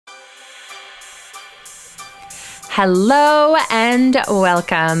Hello and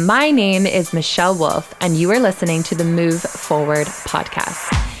welcome. My name is Michelle Wolf, and you are listening to the Move Forward podcast.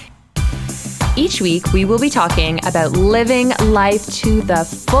 Each week, we will be talking about living life to the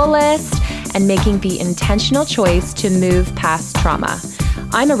fullest and making the intentional choice to move past trauma.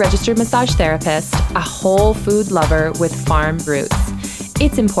 I'm a registered massage therapist, a whole food lover with farm roots.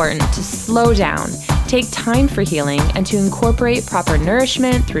 It's important to slow down, take time for healing, and to incorporate proper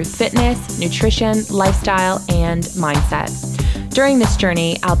nourishment through fitness, nutrition, lifestyle, and mindset. During this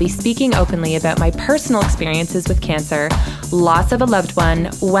journey, I'll be speaking openly about my personal experiences with cancer, loss of a loved one,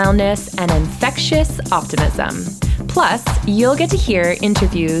 wellness, and infectious optimism. Plus, you'll get to hear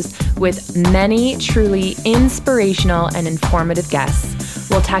interviews with many truly inspirational and informative guests.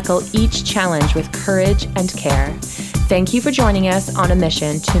 We'll tackle each challenge with courage and care. Thank you for joining us on a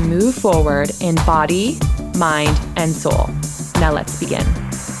mission to move forward in body, mind, and soul. Now let's begin.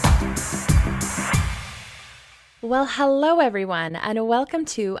 Well, hello everyone, and welcome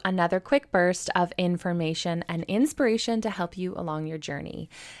to another quick burst of information and inspiration to help you along your journey.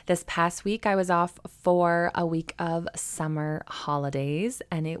 This past week, I was off for a week of summer holidays,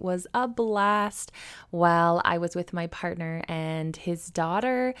 and it was a blast. Well, I was with my partner and his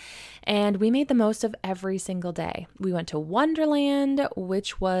daughter, and we made the most of every single day. We went to Wonderland,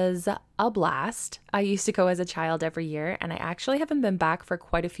 which was a blast. I used to go as a child every year, and I actually haven't been back for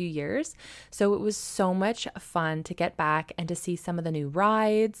quite a few years. So it was so much fun to get back and to see some of the new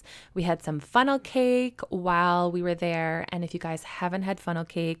rides. We had some funnel cake while we were there. And if you guys haven't had funnel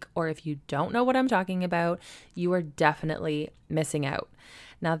cake, or if you don't know what I'm talking about, you are definitely missing out.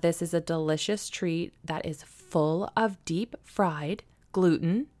 Now, this is a delicious treat that is full of deep fried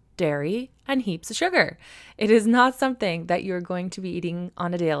gluten, dairy, and heaps of sugar. It is not something that you're going to be eating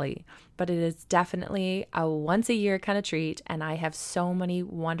on a daily, but it is definitely a once a year kind of treat. And I have so many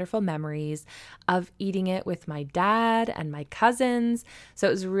wonderful memories of eating it with my dad and my cousins. So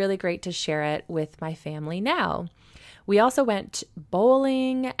it was really great to share it with my family now. We also went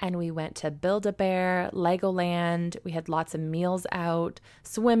bowling, and we went to Build-A-Bear, Legoland. We had lots of meals out,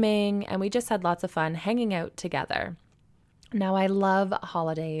 swimming, and we just had lots of fun hanging out together. Now, I love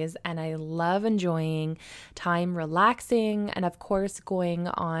holidays, and I love enjoying time relaxing and, of course, going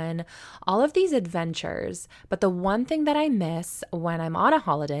on all of these adventures. But the one thing that I miss when I'm on a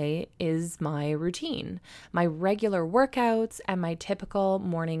holiday is my routine, my regular workouts, and my typical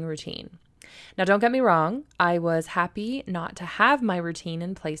morning routine. Now, don't get me wrong, I was happy not to have my routine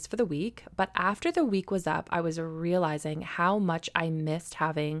in place for the week, but after the week was up, I was realizing how much I missed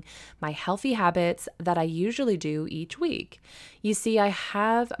having my healthy habits that I usually do each week. You see, I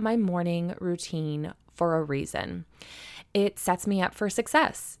have my morning routine for a reason. It sets me up for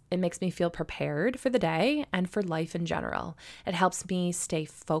success. It makes me feel prepared for the day and for life in general. It helps me stay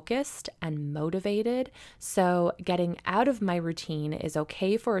focused and motivated. So getting out of my routine is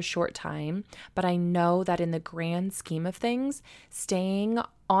okay for a short time, but I know that in the grand scheme of things, staying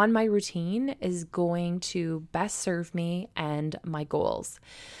on my routine is going to best serve me and my goals.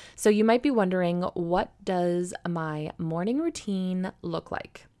 So you might be wondering, what does my morning routine look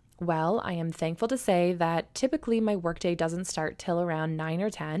like? Well, I am thankful to say that typically my workday doesn't start till around 9 or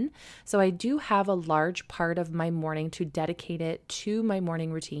 10. So I do have a large part of my morning to dedicate it to my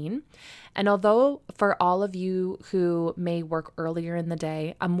morning routine. And although for all of you who may work earlier in the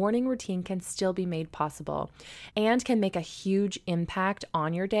day, a morning routine can still be made possible and can make a huge impact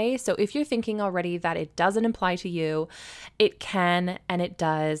on your day. So if you're thinking already that it doesn't apply to you, it can and it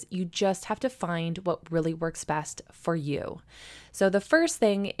does. You just have to find what really works best for you. So the first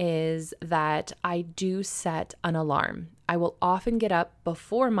thing is that I do set an alarm. I will often get up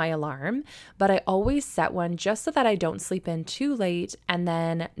before my alarm, but I always set one just so that I don't sleep in too late and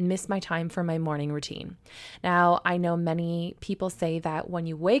then miss my time for my morning routine. Now, I know many people say that when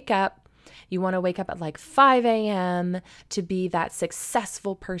you wake up, you want to wake up at like 5 a.m. to be that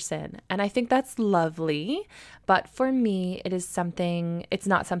successful person. And I think that's lovely. But for me, it's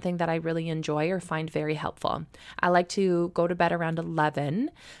not something that I really enjoy or find very helpful. I like to go to bed around 11.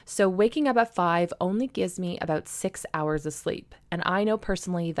 So waking up at 5 only gives me about 6 hours of sleep. And I know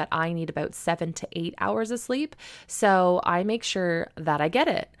personally that I need about 7 to 8 hours of sleep. So I make sure that I get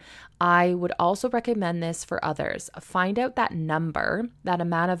it. I would also recommend this for others. Find out that number, that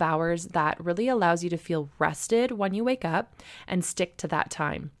amount of hours that really allows you to feel rested when you wake up, and stick to that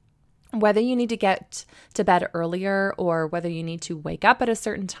time. Whether you need to get to bed earlier or whether you need to wake up at a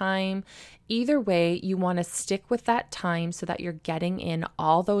certain time, either way, you want to stick with that time so that you're getting in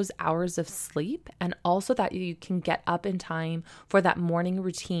all those hours of sleep, and also that you can get up in time for that morning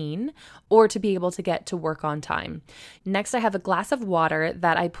routine or to be able to get to work on time. Next, I have a glass of water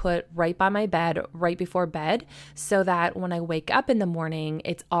that I put right by my bed, right before bed, so that when I wake up in the morning,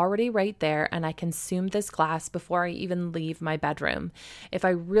 it's already right there and I consume this glass before I even leave my bedroom. If I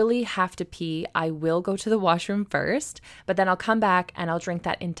really have to pee, I will go to the washroom first, but then I'll come back and I'll drink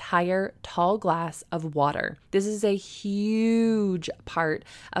that entire tall glass of water. This is a huge part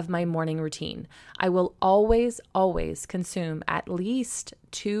of my morning routine. I will always consume at least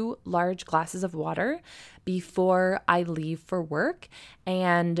 2 large glasses of water before I leave for work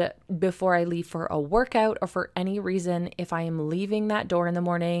and before I leave for a workout or for any reason. If I am leaving that door in the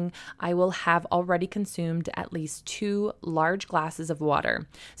morning, I will have already consumed at least 2 large glasses of water.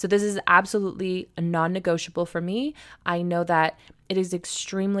 So this is absolutely non-negotiable for me. I know that it is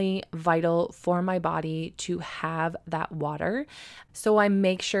extremely vital for my body to have that water. So I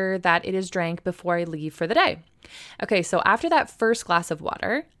make sure that it is drank before I leave for the day. Okay, so after that first glass of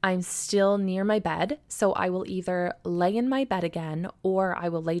water, I'm still near my bed. So I will either lay in my bed again, or I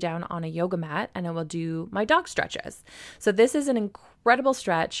will lay down on a yoga mat and I will do my dog stretches. So this is an incredible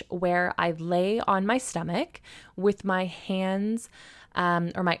stretch where I lay on my stomach with my hands,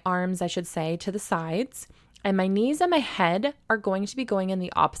 or my arms, I should say, to the sides. And my knees and my head are going to be going in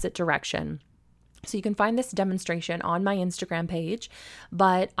the opposite direction. So you can find this demonstration on my Instagram page,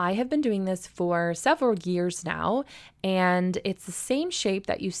 but I have been doing this for several years now, and it's the same shape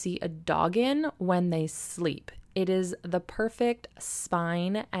that you see a dog in when they sleep. It is the perfect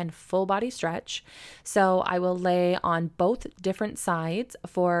spine and full body stretch. So I will lay on both different sides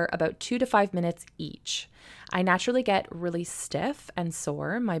for about 2 to 5 minutes each. I naturally get really stiff and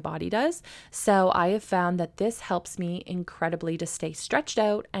sore, my body does. So I have found that this helps me incredibly to stay stretched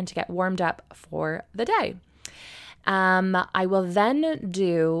out and to get warmed up for the day. I will then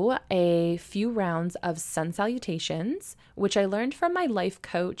do a few rounds of sun salutations, which I learned from my life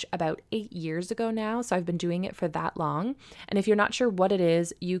coach about 8 years ago now. So I've been doing it for that long. And if you're not sure what it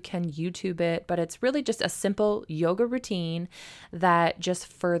is, you can YouTube it, but it's really just a simple yoga routine that just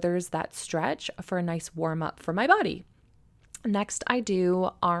furthers that stretch for a nice warm up for my body. Next, I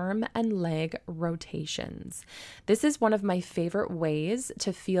do arm and leg rotations. This is one of my favorite ways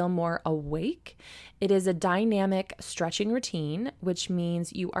to feel more awake. It is a dynamic stretching routine, which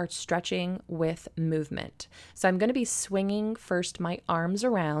means you are stretching with movement. So I'm going to be swinging first my arms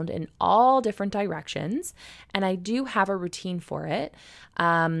around in all different directions, and I do have a routine for it.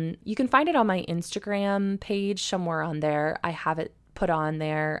 You can find it on my Instagram page, somewhere on there. I have it put on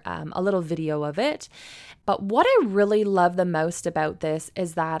there, a little video of it. But what I really love the most about this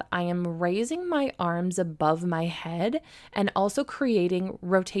is that I am raising my arms above my head and also creating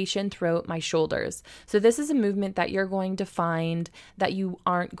rotation throughout my shoulders. So this is a movement that you're going to find that you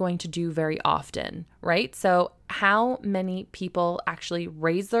aren't going to do very often, right? So how many people actually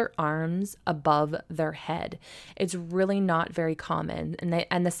raise their arms above their head? It's really not very common.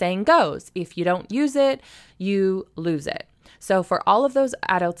 And the saying goes, if you don't use it, you lose it. So for all of those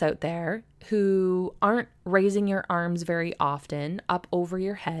adults out there who aren't raising your arms very often up over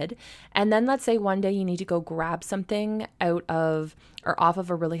your head, and then let's say one day you need to go grab something out of or off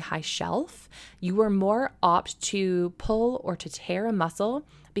of a really high shelf, you are more apt to pull or to tear a muscle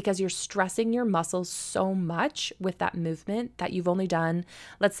because you're stressing your muscles so much with that movement that you've only done,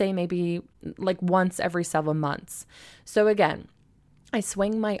 let's say maybe like once every several months. So again, I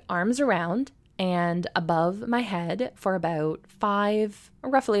swing my arms around and above my head for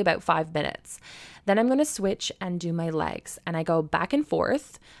roughly about 5 minutes. Then I'm going to switch and do my legs, and I go back and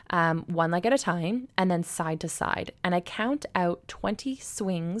forth, one leg at a time, and then side to side. And I count out 20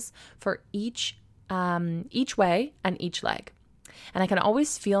 swings for each way and each leg. And I can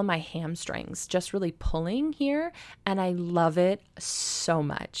always feel my hamstrings just really pulling here, and I love it so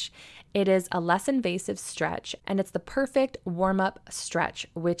much. It is a less invasive stretch, and it's the perfect warm-up stretch,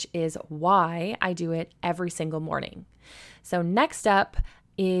 which is why I do it every single morning. So next up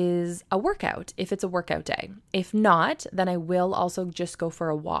is a workout, if it's a workout day. If not, then I will also just go for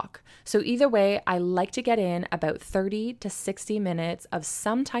a walk. So either way, I like to get in about 30 to 60 minutes of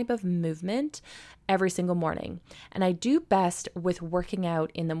some type of movement every single morning. And I do best with working out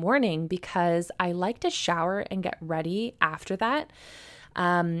in the morning because I like to shower and get ready after that.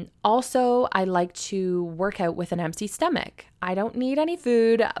 Also, I like to work out with an empty stomach. I don't need any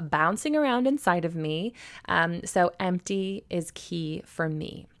food bouncing around inside of me. So empty is key for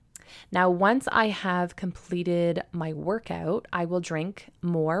me. Now, once I have completed my workout, I will drink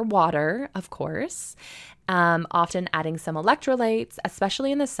more water, of course, often adding some electrolytes,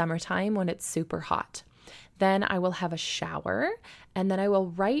 especially in the summertime when it's super hot. Then I will have a shower, and then I will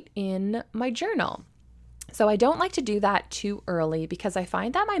write in my journal. So I don't like to do that too early because I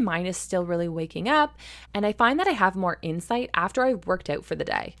find that my mind is still really waking up, and I find that I have more insight after I've worked out for the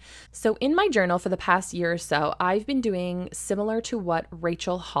day. So in my journal for the past year or so, I've been doing similar to what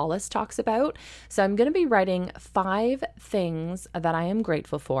Rachel Hollis talks about. So I'm going to be writing 5 things that I am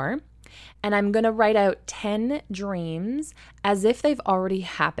grateful for. And I'm going to write out 10 dreams as if they've already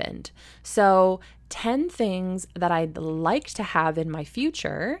happened. So 10 things that I'd like to have in my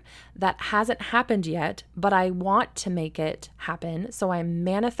future that hasn't happened yet, but I want to make it happen. So I'm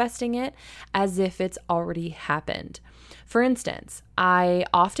manifesting it as if it's already happened. For instance, I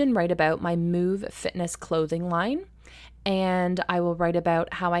often write about my Move Fitness clothing line. And I will write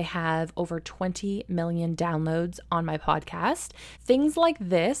about how I have over 20 million downloads on my podcast. Things like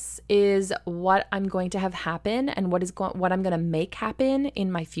this is what I'm going to have happen and what I'm going to make happen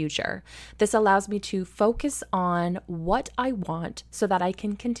in my future. This allows me to focus on what I want so that I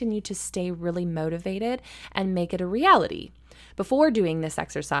can continue to stay really motivated and make it a reality. Before doing this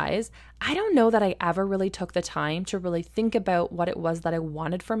exercise, I don't know that I ever really took the time to really think about what it was that I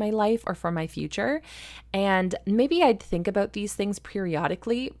wanted for my life or for my future. And maybe I'd think about these things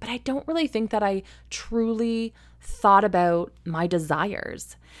periodically, but I don't really think that I truly thought about my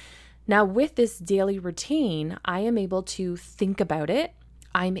desires. Now, with this daily routine, I am able to think about it.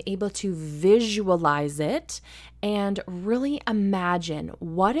 I'm able to visualize it and really imagine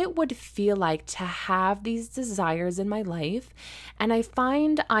what it would feel like to have these desires in my life. And I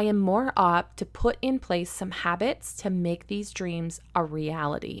find I am more apt to put in place some habits to make these dreams a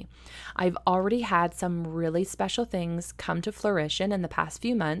reality. I've already had some really special things come to fruition in the past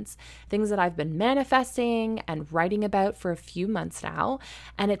few months, things that I've been manifesting and writing about for a few months now,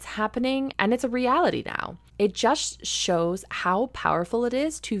 and it's happening and it's a reality now. It just shows how powerful it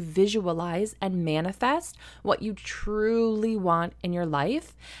is to visualize and manifest what you truly want in your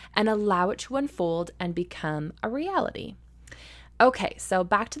life and allow it to unfold and become a reality. Okay, so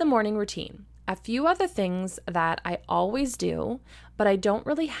back to the morning routine. A few other things that I always do, but I don't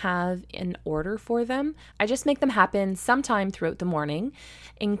really have an order for them. I just make them happen sometime throughout the morning,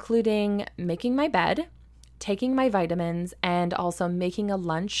 including making my bed, taking my vitamins, and also making a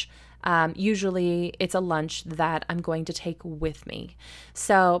lunch. Usually it's a lunch that I'm going to take with me.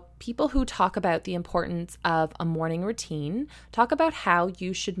 So people who talk about the importance of a morning routine talk about how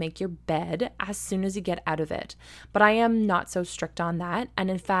you should make your bed as soon as you get out of it. But I am not so strict on that.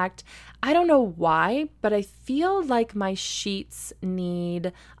 And in fact, I don't know why, but I feel like my sheets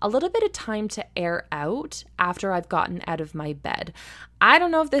need a little bit of time to air out after I've gotten out of my bed. I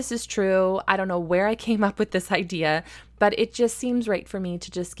don't know if this is true. I don't know where I came up with this idea, but it just seems right for me to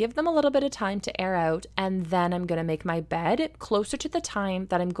just give them a little bit of time to air out, and then I'm going to make my bed closer to the time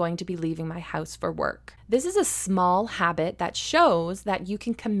that I'm going to be leaving my house for work. This is a small habit that shows that you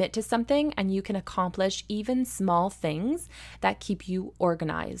can commit to something and you can accomplish even small things that keep you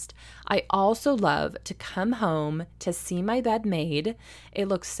organized. I also love to come home to see my bed made. It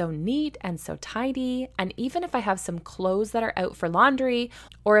looks so neat and so tidy. And even if I have some clothes that are out for laundry,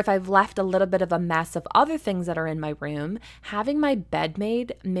 or if I've left a little bit of a mess of other things that are in my room, having my bed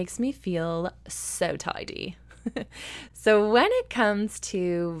made makes me feel so tidy. So when it comes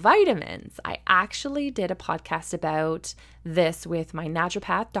to vitamins, I actually did a podcast about this with my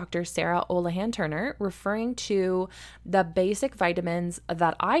naturopath, Dr. Sarah Olahan Turner, referring to the basic vitamins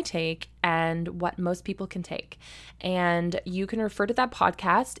that I take and what most people can take. And you can refer to that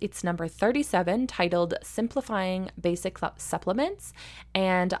podcast. It's number 37, titled Simplifying Basic Supplements.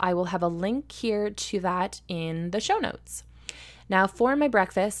 And I will have a link here to that in the show notes. Now, for my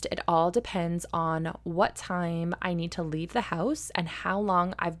breakfast, it all depends on what time I need to leave the house and how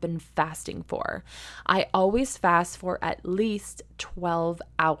long I've been fasting for. I always fast for at least 12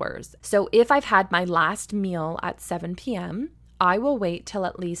 hours. So if I've had my last meal at 7 p.m., I will wait till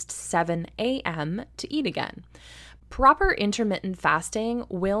at least 7 a.m. to eat again. Proper intermittent fasting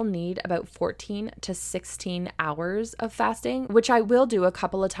will need about 14 to 16 hours of fasting, which I will do a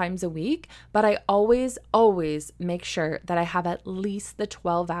couple of times a week, but I always make sure that I have at least the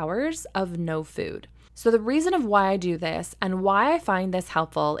 12 hours of no food. So the reason of why I do this and why I find this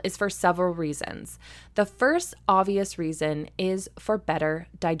helpful is for several reasons. The first obvious reason is for better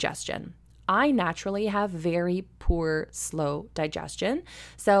digestion. I naturally have very poor, slow digestion,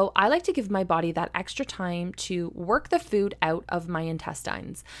 so I like to give my body that extra time to work the food out of my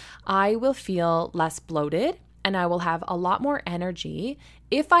intestines. I will feel less bloated and I will have a lot more energy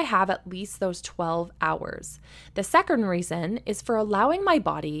if I have at least those 12 hours. The second reason is for allowing my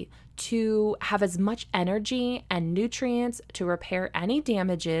body to have as much energy and nutrients to repair any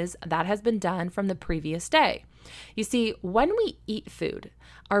damages that has been done from the previous day. You see, when we eat food,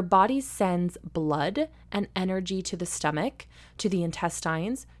 our body sends blood and energy to the stomach, to the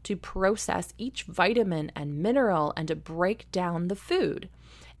intestines, to process each vitamin and mineral and to break down the food.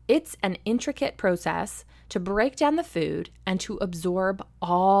 It's an intricate process to break down the food and to absorb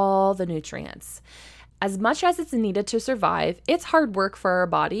all the nutrients. As much as it's needed to survive, it's hard work for our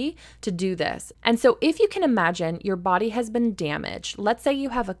body to do this. And so if you can imagine your body has been damaged, let's say you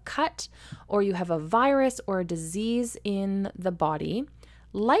have a cut or you have a virus or a disease in the body,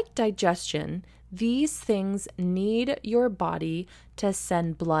 like digestion, these things need your body to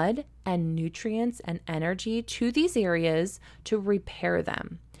send blood and nutrients and energy to these areas to repair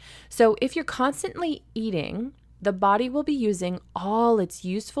them. So if you're constantly eating, the body will be using all its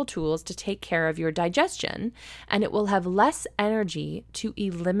useful tools to take care of your digestion, and it will have less energy to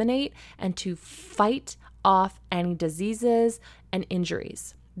eliminate and to fight off any diseases and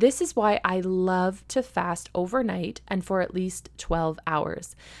injuries. This is why I love to fast overnight and for at least 12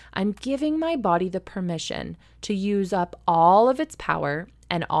 hours. I'm giving my body the permission to use up all of its power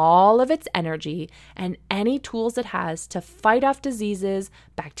and all of its energy and any tools it has to fight off diseases,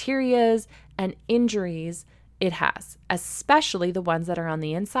 bacterias, and injuries it has, especially the ones that are on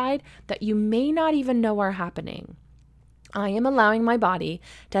the inside that you may not even know are happening. I am allowing my body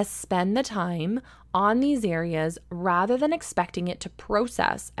to spend the time on these areas rather than expecting it to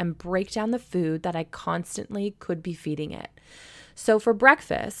process and break down the food that I constantly could be feeding it. So for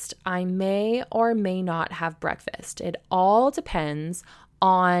breakfast, I may or may not have breakfast. It all depends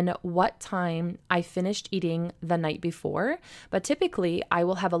on what time I finished eating the night before, but typically I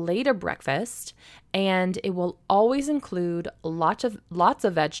will have a later breakfast and it will always include lots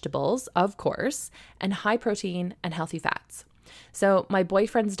of vegetables, of course, and high protein and healthy fats. So my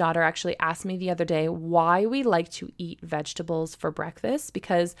boyfriend's daughter actually asked me the other day why we like to eat vegetables for breakfast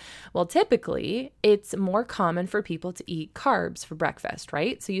because, well, typically it's more common for people to eat carbs for breakfast,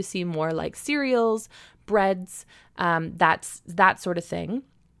 right? So you see more like cereals, breads, that's that sort of thing.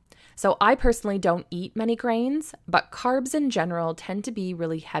 So I personally don't eat many grains, but carbs in general tend to be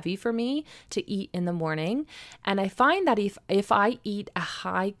really heavy for me to eat in the morning. And I find that if I eat a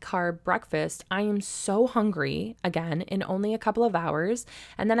high carb breakfast, I am so hungry again in only a couple of hours,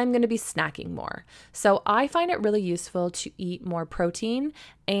 and then I'm going to be snacking more. So I find it really useful to eat more protein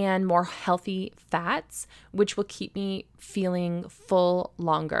and more healthy fats, which will keep me feeling full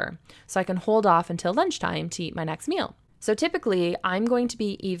longer. So I can hold off until lunchtime to eat my next meal. So typically, I'm going to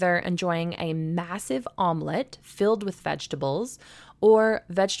be either enjoying a massive omelet filled with vegetables or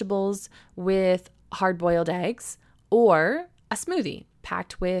vegetables with hard-boiled eggs or a smoothie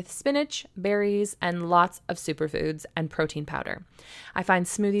packed with spinach, berries, and lots of superfoods and protein powder. I find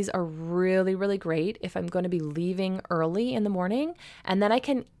smoothies are really, really great if I'm going to be leaving early in the morning, and then I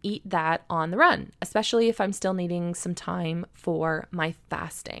can eat that on the run, especially if I'm still needing some time for my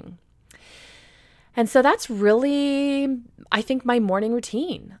fasting. And so that's really, I think, my morning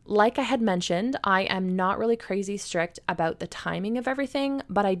routine. Like I had mentioned, I am not really crazy strict about the timing of everything,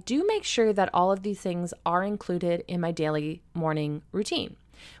 but I do make sure that all of these things are included in my daily morning routine.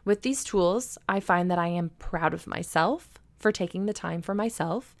 With these tools, I find that I am proud of myself for taking the time for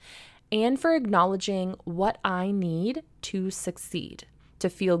myself and for acknowledging what I need to succeed, to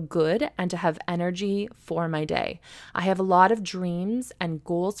feel good and to have energy for my day. I have a lot of dreams and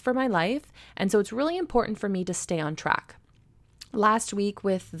goals for my life, and so it's really important for me to stay on track. Last week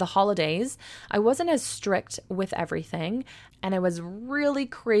with the holidays, I wasn't as strict with everything, and I was really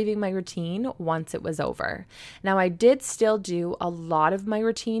craving my routine once it was over. Now, I did still do a lot of my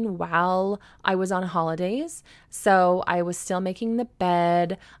routine while I was on holidays, so I was still making the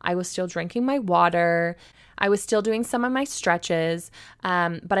bed, I was still drinking my water, I was still doing some of my stretches,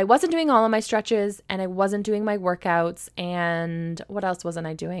 but I wasn't doing all of my stretches, and I wasn't doing my workouts, and what else wasn't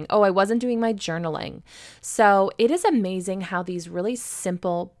I doing? Oh, I wasn't doing my journaling. So it is amazing how these really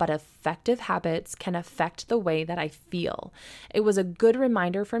simple but effective habits can affect the way that I feel. It was a good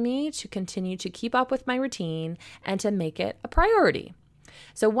reminder for me to continue to keep up with my routine and to make it a priority.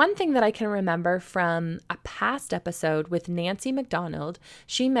 So one thing that I can remember from a past episode with Nancy McDonald,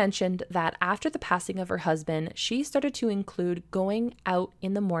 she mentioned that after the passing of her husband, she started to include going out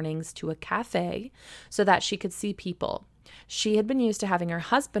in the mornings to a cafe so that she could see people. She had been used to having her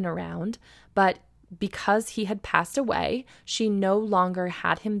husband around, but because he had passed away, she no longer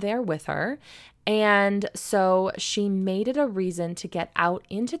had him there with her. And so she made it a reason to get out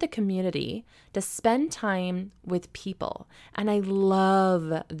into the community to spend time with people. And I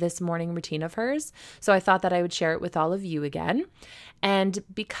love this morning routine of hers. So I thought that I would share it with all of you again. And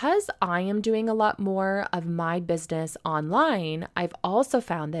because I am doing a lot more of my business online, I've also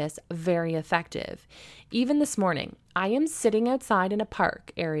found this very effective. Even this morning, I am sitting outside in a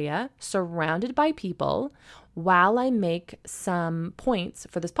park area surrounded by people while I make some points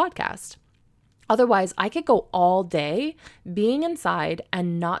for this podcast. Otherwise, I could go all day being inside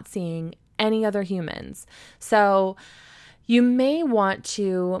and not seeing any other humans. So you may want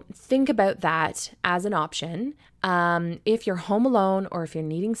to think about that as an option if you're home alone or if you're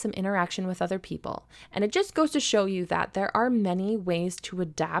needing some interaction with other people. And it just goes to show you that there are many ways to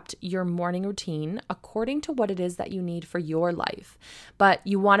adapt your morning routine according to what it is that you need for your life. But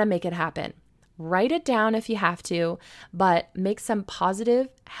you want to make it happen. Write it down if you have to, but make some positive,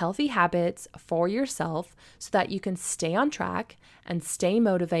 healthy habits for yourself so that you can stay on track and stay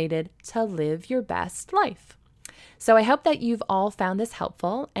motivated to live your best life. So I hope that you've all found this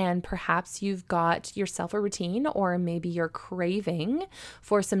helpful, and perhaps you've got yourself a routine, or maybe you're craving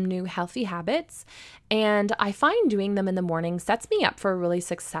for some new healthy habits. And I find doing them in the morning sets me up for a really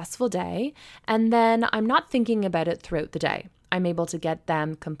successful day, and then I'm not thinking about it throughout the day. I'm able to get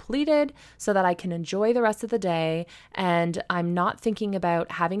them completed so that I can enjoy the rest of the day, and I'm not thinking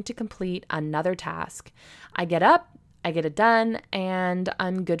about having to complete another task. I get up, I get it done, and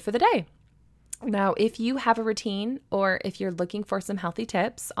I'm good for the day. Now, if you have a routine, or if you're looking for some healthy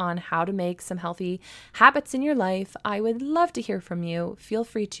tips on how to make some healthy habits in your life, I would love to hear from you. Feel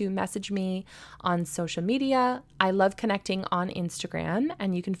free to message me on social media. I love connecting on Instagram,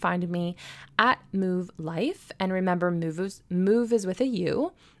 and you can find me at Move Life. And remember, move is with a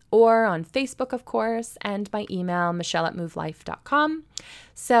U. Or on Facebook, of course, and my email, michelle@movelife.com.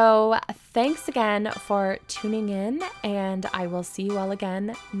 So thanks again for tuning in, and I will see you all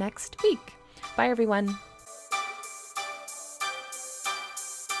again next week. Bye, everyone.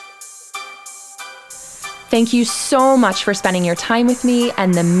 Thank you so much for spending your time with me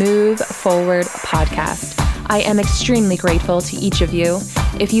and the Move Forward podcast. I am extremely grateful to each of you.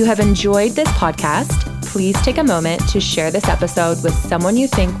 If you have enjoyed this podcast, please take a moment to share this episode with someone you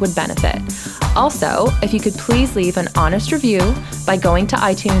think would benefit. Also, if you could please leave an honest review by going to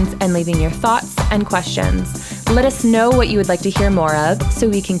iTunes and leaving your thoughts and questions. Let us know what you would like to hear more of so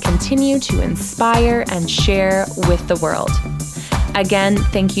we can continue to inspire and share with the world. Again,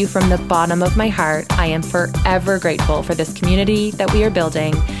 thank you from the bottom of my heart. I am forever grateful for this community that we are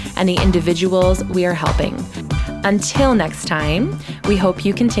building and the individuals we are helping. Until next time, we hope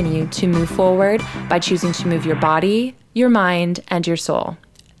you continue to move forward by choosing to move your body, your mind, and your soul.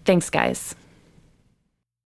 Thanks, guys.